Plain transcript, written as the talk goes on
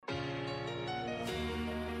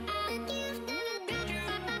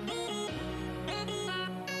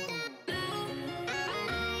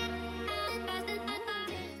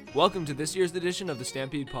Welcome to this year's edition of the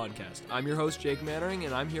Stampede Podcast. I'm your host, Jake Mannering,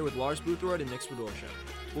 and I'm here with Lars Boothroyd and Nick Swidercia.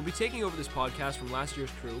 We'll be taking over this podcast from last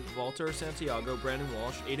year's crew, Walter Santiago, Brandon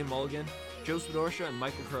Walsh, Aiden Mulligan, Joe Swidercia, and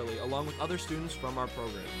Michael Curley, along with other students from our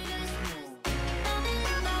program.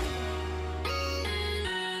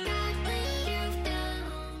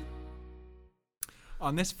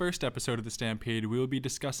 On this first episode of the Stampede, we will be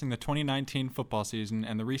discussing the 2019 football season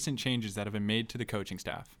and the recent changes that have been made to the coaching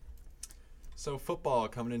staff. So football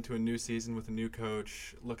coming into a new season with a new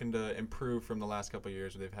coach, looking to improve from the last couple of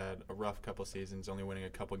years where they've had a rough couple seasons, only winning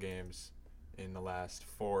a couple games in the last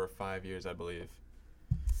 4 or 5 years, I believe.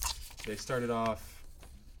 They started off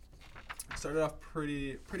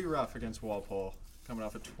pretty rough against Walpole, coming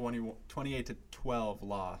off a 28-12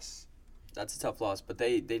 loss. That's a tough loss, but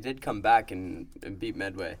they did come back and beat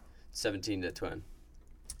Medway 17-10.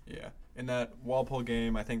 Yeah. In that Walpole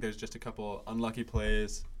game, I think there's just a couple unlucky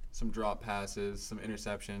plays, some drop passes, some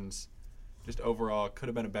interceptions. Just overall, could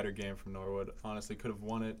have been a better game from Norwood. Honestly, could have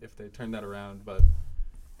won it if they turned that around, but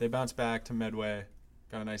they bounced back to Medway,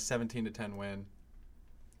 got a nice 17-10 win.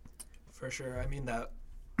 For sure. I mean,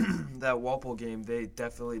 that Walpole game, they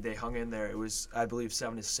hung in there. It was, I believe,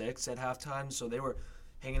 7-6 at halftime, so they were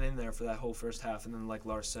hanging in there for that whole first half. And then, like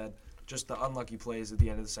Lars said, just the unlucky plays at the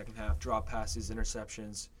end of the second half, drop passes,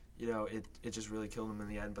 interceptions, it just really killed them in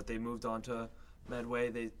the end. But they moved on to Medway.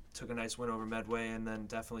 They took a nice win over Medway, and then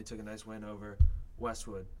definitely took a nice win over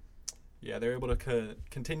Westwood. Yeah, they were able to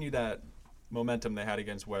continue that momentum they had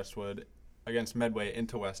against Medway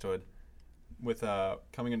into Westwood, with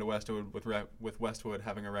coming into Westwood with Westwood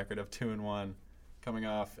having a record of 2-1, coming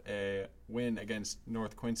off a win against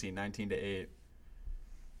North Quincy 19-8,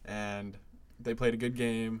 and they played a good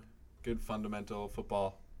game, good fundamental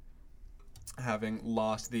football, having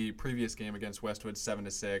lost the previous game against Westwood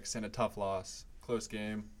 7-6 and a tough loss. Close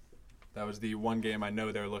game. That was the one game I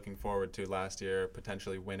know they were looking forward to last year,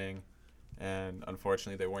 potentially winning, and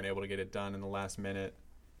unfortunately they weren't able to get it done in the last minute.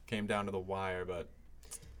 Came down to the wire, but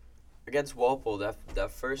against Walpole,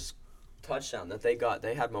 that first touchdown that they got,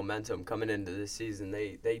 they had momentum coming into this season.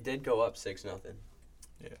 They did go up 6-0.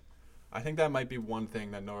 Yeah. I think that might be one thing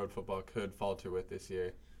that Norwood football could falter with this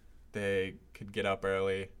year. They could get up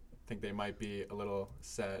early. I think they might be a little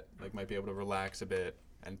set, might be able to relax a bit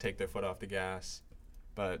and take their foot off the gas,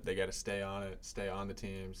 but they got to stay on it, stay on the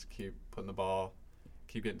teams, keep putting the ball,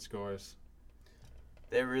 keep getting scores.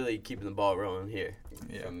 They're really keeping the ball rolling here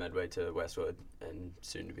from Medway to Westwood and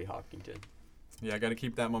soon to be Hopkinton. Yeah, I got to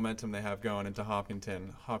keep that momentum they have going into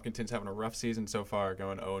Hopkinton. Hopkinton's having a rough season so far,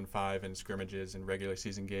 going 0-5 in scrimmages and regular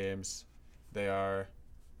season games. They are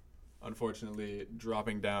unfortunately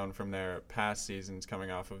dropping down from their past seasons,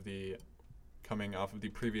 coming off of the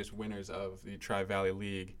previous winners of the Tri-Valley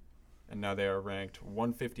League, and now they are ranked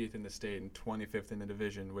 150th in the state and 25th in the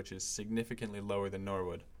division, which is significantly lower than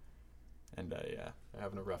Norwood. And they're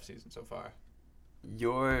having a rough season so far.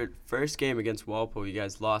 Your first game against Walpole, you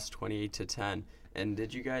guys lost 28-10, and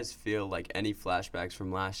did you guys feel like any flashbacks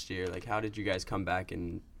from last year? Like, how did you guys come back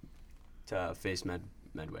and to face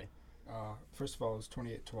Medway? First of all, it was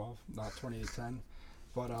 28-12, not 28-10,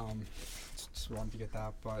 but just wanted to get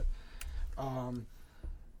that. But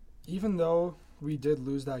even though we did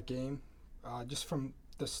lose that game, just from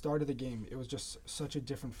the start of the game, it was just such a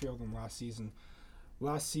different feel than last season.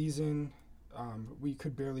 Last season, we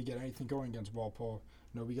could barely get anything going against Walpole.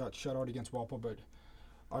 We got shut out against Walpole, but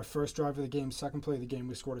our first drive of the game, second play of the game,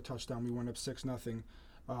 we scored a touchdown. We went up 6-0.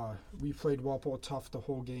 We played Walpole tough the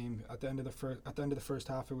whole game. At the end of the first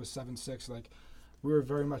half, it was 7-6. We were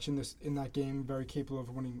very much in that game, very capable of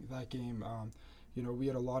winning that game. We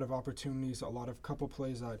had a lot of opportunities, a couple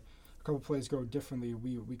plays go differently.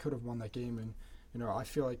 We could have won that game, and I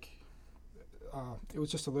feel like it was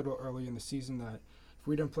just a little early in the season that if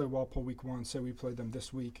we didn't play Walpole week 1, say we played them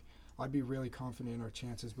this week, I'd be really confident in our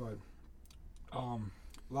chances. But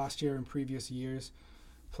last year and previous years,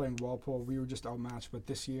 playing Walpole, we were just outmatched. But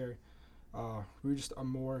this year, we were just a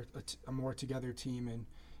more together team, and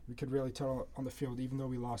we could really tell on the field, even though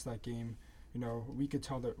we lost that game, we could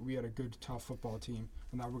tell that we had a good, tough football team,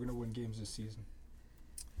 and that we're going to win games this season.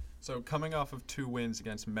 So coming off of 2 wins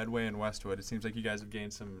against Medway and Westwood, it seems like you guys have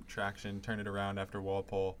gained some traction, turned it around after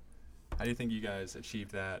Walpole. How do you think you guys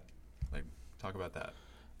achieved that? Talk about that.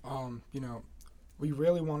 We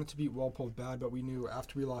really wanted to beat Walpole bad, but we knew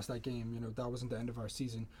after we lost that game, that wasn't the end of our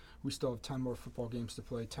season. We still have 10 more football games to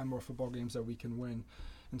play, 10 more football games that we can win.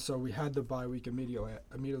 And so we had the bye week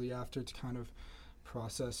immediately after to kind of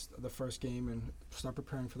process the first game and start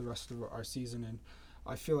preparing for the rest of our season. And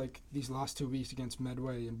I feel like these last 2 weeks against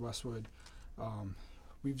Medway and Westwood,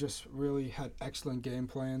 we've just really had excellent game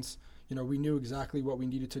plans. You know, we knew exactly what we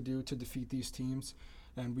needed to do to defeat these teams,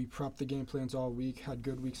 and we prepped the game plans all week, had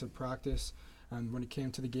good weeks of practice, and when it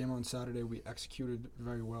came to the game on Saturday, we executed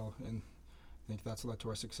very well, and I think that's led to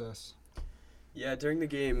our success. Yeah, during the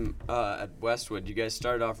game at Westwood, you guys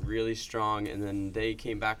started off really strong, and then they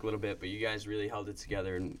came back a little bit, but you guys really held it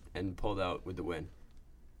together and pulled out with the win.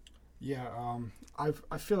 Yeah,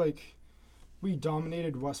 I feel like we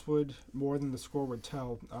dominated Westwood more than the score would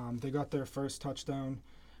tell. They got their first touchdown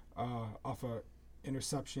off a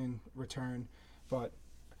interception return, but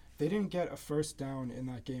they didn't get a first down in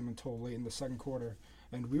that game until late in the second quarter,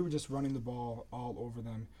 and we were just running the ball all over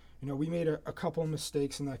them. You know, we made a couple of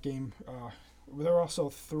mistakes in that game. There were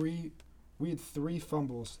also we had three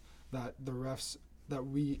fumbles that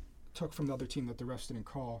we took from the other team that the refs didn't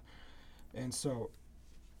call, and so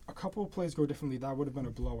a couple of plays go differently, that would have been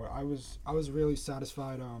a blower. I was really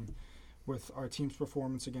satisfied with our team's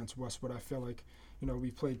performance against Westwood. I feel like, you know,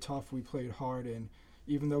 we played tough, we played hard, and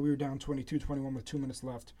even though we were down 22-21 with 2 minutes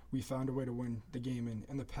left, we found a way to win the game. And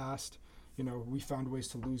in the past, you know, we found ways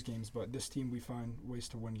to lose games, but this team we find ways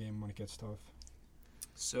to win game when it gets tough.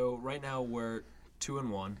 So right now we're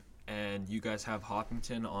 2-1, and you guys have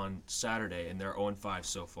Hopkinton on Saturday, and they're 0-5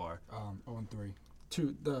 so far. 0-3.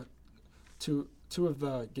 Two of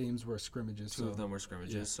the games were scrimmages. Two of them were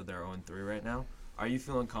scrimmages, yeah. So they're 0-3 right now. Are you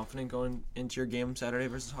feeling confident going into your game Saturday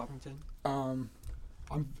versus Hopkinton? I'm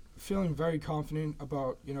feeling very confident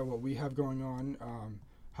about, you know, what we have going on,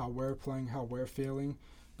 how we're playing, how we're feeling,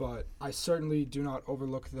 but I certainly do not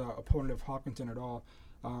overlook the opponent of Hopkinton at all.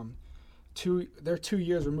 They're 2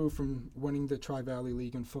 years removed from winning the Tri-Valley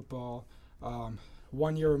League in football,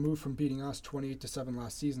 1 year removed from beating us 28-7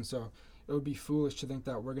 last season, so it would be foolish to think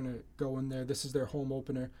that we're going to go in there. This is their home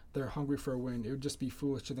opener. They're hungry for a win. It would just be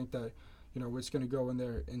foolish to think that, you know, we're just going to go in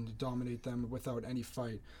there and dominate them without any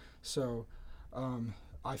fight. So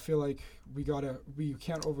I feel like we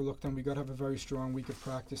can't overlook them. We got to have a very strong week of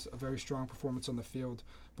practice, a very strong performance on the field.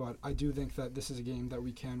 But I do think that this is a game that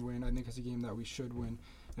we can win. I think it's a game that we should win.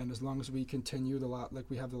 And as long as we continue like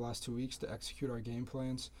we have the last 2 weeks to execute our game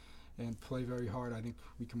plans and play very hard, I think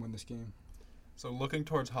we can win this game. So looking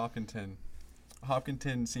towards Hopkinton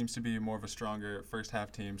seems to be more of a stronger first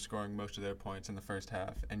half team, scoring most of their points in the first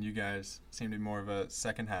half, and you guys seem to be more of a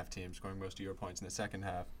second half team, scoring most of your points in the second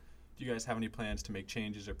half. Do you guys have any plans to make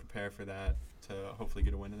changes or prepare for that to hopefully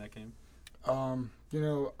get a win in that game? You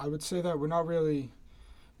know, I would say that we're not really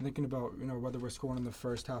thinking about, you know, whether we're scoring in the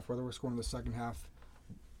first half, whether we're scoring in the second half.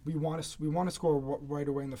 We want to score right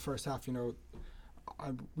away in the first half. You know,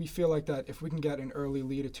 we feel like that if we can get an early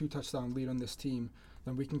lead, a 2-touchdown lead on this team,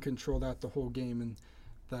 then we can control that the whole game, and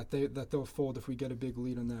that they'll fold if we get a big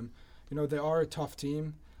lead on them. You know, they are a tough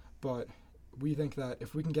team, but we think that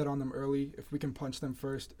if we can get on them early, if we can punch them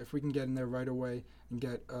first, if we can get in there right away and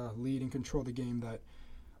get a lead and control the game, that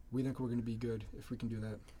we think we're going to be good if we can do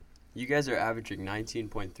that. You guys are averaging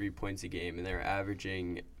 19.3 points a game, and they're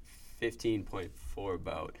averaging 15.4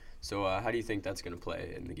 about. So how do you think that's going to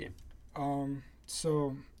play in the game?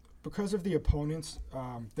 So because of the opponents,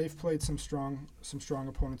 they've played some strong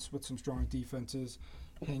opponents with some strong defenses,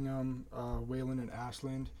 Hingham, Wayland, and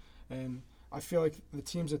Ashland, and I feel like the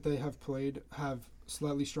teams that they have played have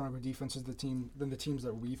slightly stronger defenses than the teams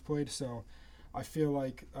that we've played. So I feel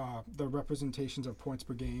like the representations of points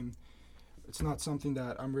per game, it's not something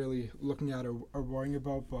that I'm really looking at or worrying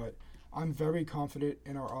about, but I'm very confident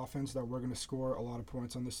in our offense that we're going to score a lot of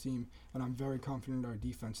points on this team, and I'm very confident in our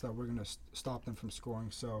defense that we're going to stop them from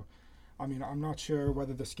scoring. So, I mean, I'm not sure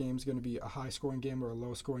whether this game is going to be a high-scoring game or a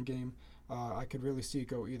low-scoring game. I could really see it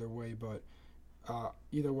go either way, but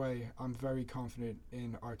either way, I'm very confident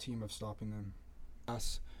in our team of stopping them.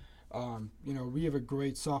 You know, we have a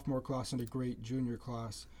great sophomore class and a great junior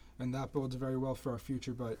class, and that bodes very well for our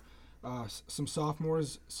future, but some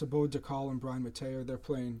sophomores, Sabod Dakal and Brian Mateo, they're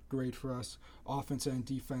playing great for us, offense and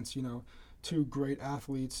defense. You know, two great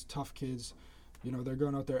athletes, tough kids. You know, they're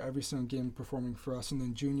going out there every single game performing for us. And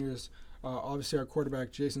then juniors, obviously our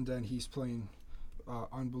quarterback, Jason Den, he's playing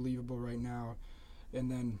unbelievable right now. And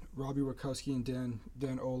then Robbie Rakowski and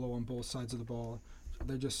Dan Olo on both sides of the ball.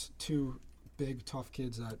 They're just two big, tough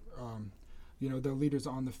kids that, you know, they're leaders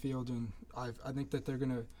on the field. And I think that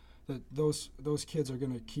those kids are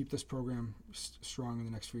going to keep this program strong in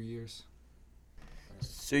the next few years.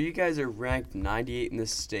 So you guys are ranked 98 in the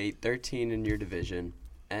state, 13 in your division,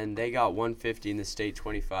 and they got 150 in the state,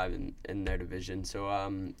 25 in their division.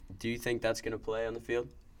 So do you think that's going to play on the field?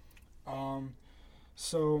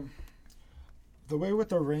 So the way with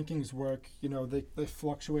the rankings work, you know, they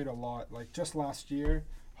fluctuate a lot. Like just last year,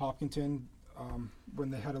 Hopkinton,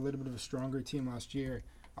 when they had a little bit of a stronger team last year,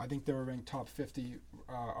 I think they were ranked top 50.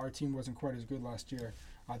 Our team wasn't quite as good last year.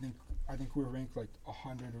 I think we were ranked like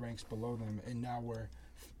 100 ranks below them, and now we're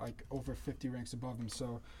like over 50 ranks above them.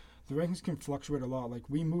 So the rankings can fluctuate a lot. Like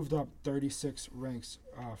we moved up 36 ranks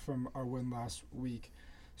from our win last week.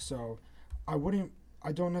 So I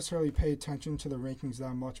don't necessarily pay attention to the rankings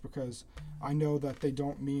that much because I know that they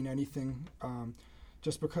don't mean anything.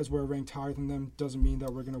 Just because we're ranked higher than them doesn't mean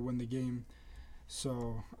that we're going to win the game.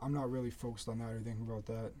 So I'm not really focused on that or thinking about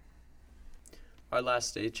that. Our last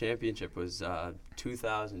state championship was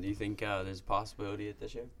 2000. Do you think there's a possibility at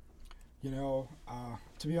this year? You know,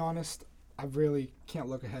 to be honest, I really can't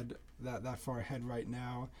look ahead that far ahead right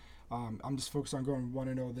now. I'm just focused on going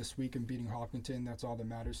 1-0 this week and beating Hopkinton. That's all that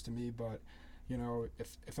matters to me. But you know,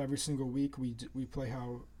 if every single week we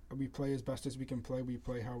play as best as we can play, we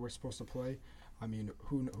play how we're supposed to play. I mean,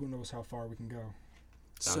 who knows how far we can go.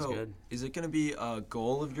 Sounds good. Is it going to be a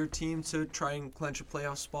goal of your team to try and clinch a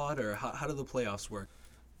playoff spot, or how do the playoffs work?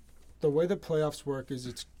 The way the playoffs work is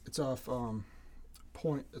it's off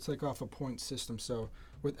point. It's like off a point system. So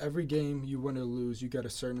with every game you win or lose, you get a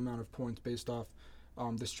certain amount of points based off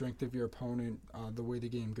the strength of your opponent, the way the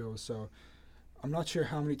game goes. So I'm not sure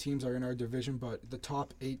how many teams are in our division, but the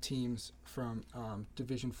top 8 teams from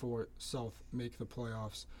Division 4 South make the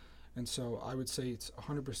playoffs. And so I would say it's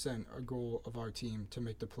 100% a goal of our team to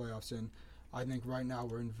make the playoffs. And I think right now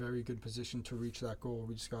we're in very good position to reach that goal.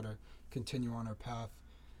 We just got to continue on our path.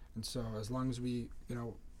 And so as long as we,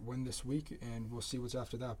 win this week, and we'll see what's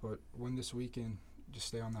after that, but win this week and just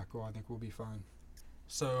stay on that goal, I think we'll be fine.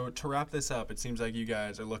 So to wrap this up, it seems like you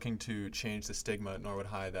guys are looking to change the stigma at Norwood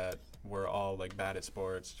High that we're all like bad at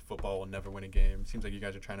sports. Football will never win a game. It seems like you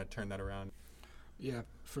guys are trying to turn that around. Yeah,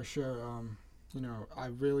 for sure. I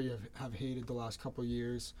really have hated the last couple of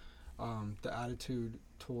years, the attitude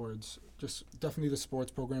towards just definitely the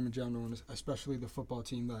sports program in general, and especially the football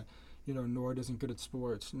team that, Norwood isn't good at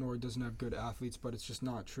sports, Norwood doesn't have good athletes, but it's just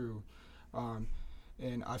not true.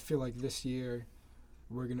 And I feel like this year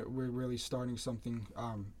we're really starting something.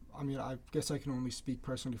 I guess I can only speak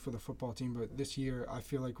personally for the football team, but this year I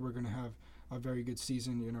feel like we're going to have a very good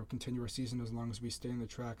season, continue our season as long as we stay on the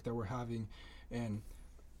track that we're having. And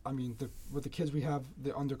with the kids we have, the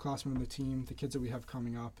underclassmen on the team, the kids that we have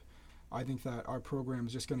coming up, I think that our program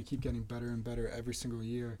is just going to keep getting better and better every single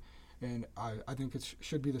year. And I think it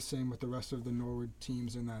should be the same with the rest of the Norwood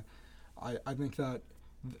teams in that I think that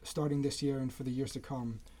starting this year and for the years to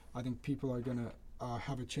come, I think people are going to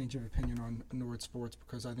have a change of opinion on Norwood sports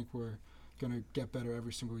because I think we're going to get better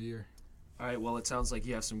every single year. All right, well, it sounds like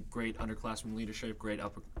you have some great underclassmen leadership, great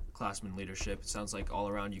upperclassmen leadership. It sounds like all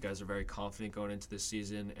around you guys are very confident going into this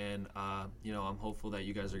season, and, I'm hopeful that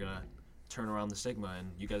you guys are going to turn around the stigma,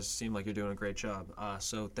 and you guys seem like you're doing a great job.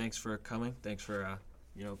 So thanks for coming. Thanks for,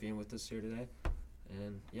 being with us here today.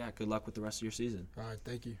 And, good luck with the rest of your season. All right,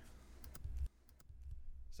 thank you.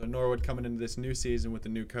 So Norwood coming into this new season with a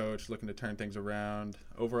new coach, looking to turn things around.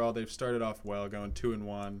 Overall, they've started off well, going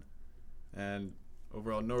 2-1, and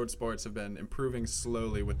overall, Norwood sports have been improving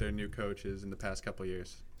slowly with their new coaches in the past couple of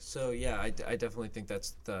years. So I definitely think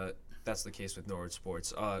that's the case with Norwood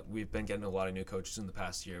sports. We've been getting a lot of new coaches in the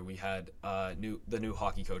past year. We had the new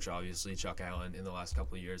hockey coach, obviously Chuck Allen, in the last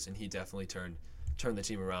couple of years, and he definitely turned the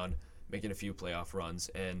team around, making a few playoff runs.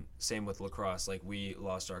 And same with lacrosse. Like, we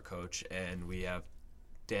lost our coach, and we have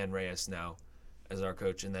Dan Reyes now as our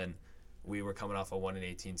coach, and then we were coming off a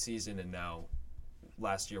 1-18 season, and now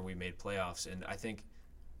last year we made playoffs. And I think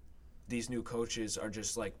these new coaches are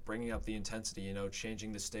just like bringing up the intensity,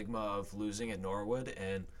 changing the stigma of losing at Norwood,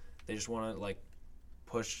 and they just want to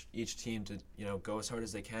push each team to go as hard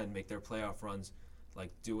as they can, make their playoff runs,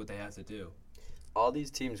 do what they have to do. All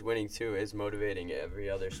these teams winning too is motivating every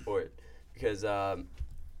other sport because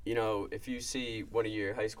if you see one of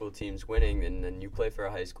your high school teams winning and then you play for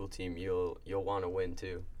a high school team, you'll want to win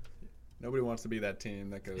too. Nobody wants to be that team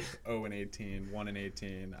that goes 0-18,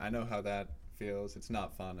 1-18. I know how that feels. It's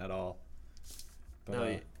not fun at all.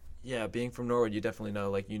 But, being from Norwood, you definitely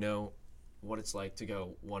know, what it's like to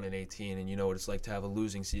go 1-18, and you know what it's like to have a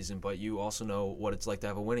losing season, but you also know what it's like to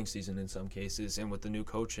have a winning season in some cases. And with the new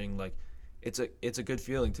coaching, it's a good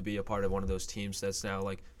feeling to be a part of one of those teams that's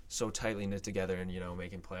now so tightly knit together and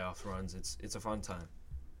making playoff runs. It's a fun time.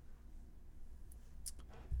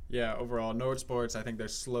 Yeah, overall, Norwood sports, I think they're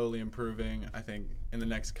slowly improving. I think in the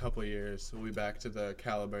next couple of years, we'll be back to the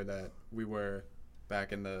caliber that we were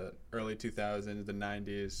back in the early 2000s, the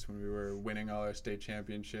 90s, when we were winning all our state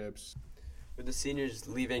championships. With the seniors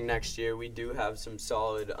leaving next year, we do have some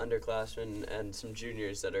solid underclassmen and some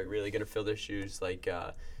juniors that are really going to fill their shoes.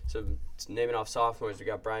 So naming off sophomores, we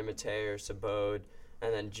got Brian Matei, Sabode,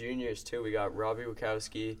 And then juniors, too, we got Robbie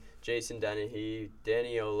Wachowski, Jason Dennehy,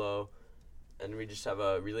 Danny Olo, and we just have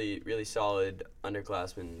a really, really solid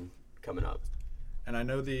underclassmen coming up. And I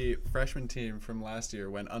know the freshman team from last year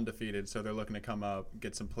went undefeated, so they're looking to come up,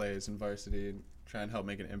 get some plays in varsity, try and help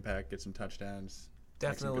make an impact, get some touchdowns, make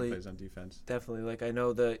some Definitely. good plays on defense. Definitely. Like, I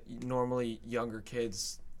know that normally younger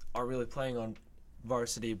kids are really playing on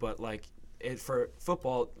varsity, but like for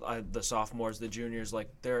football, the sophomores, the juniors, like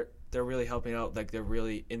they're really helping out. Like they're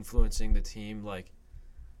really influencing the team. Like,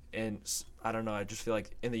 and I don't know. I just feel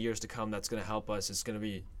like in the years to come, that's going to help us. It's going to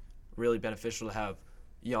be really beneficial to have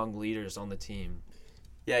young leaders on the team.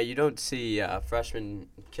 Yeah, you don't see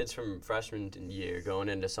kids from freshman year going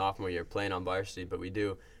into sophomore year playing on varsity, but we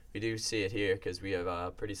do see it here because we have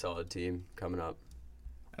a pretty solid team coming up.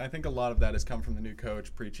 And I think a lot of that has come from the new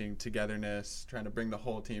coach preaching togetherness, trying to bring the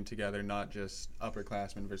whole team together, not just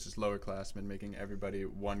upperclassmen versus lowerclassmen, making everybody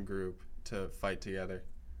one group to fight together.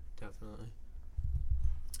 Definitely.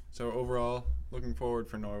 So overall, looking forward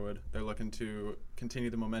for Norwood. They're looking to continue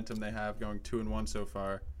the momentum they have, going 2-1 so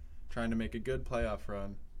far, trying to make a good playoff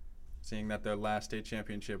run, seeing that their last state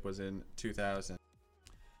championship was in 2000.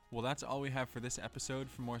 Well, that's all we have for this episode.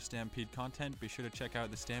 For more Stampede content, be sure to check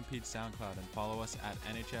out the Stampede SoundCloud and follow us at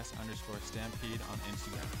NHS_Stampede on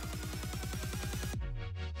Instagram.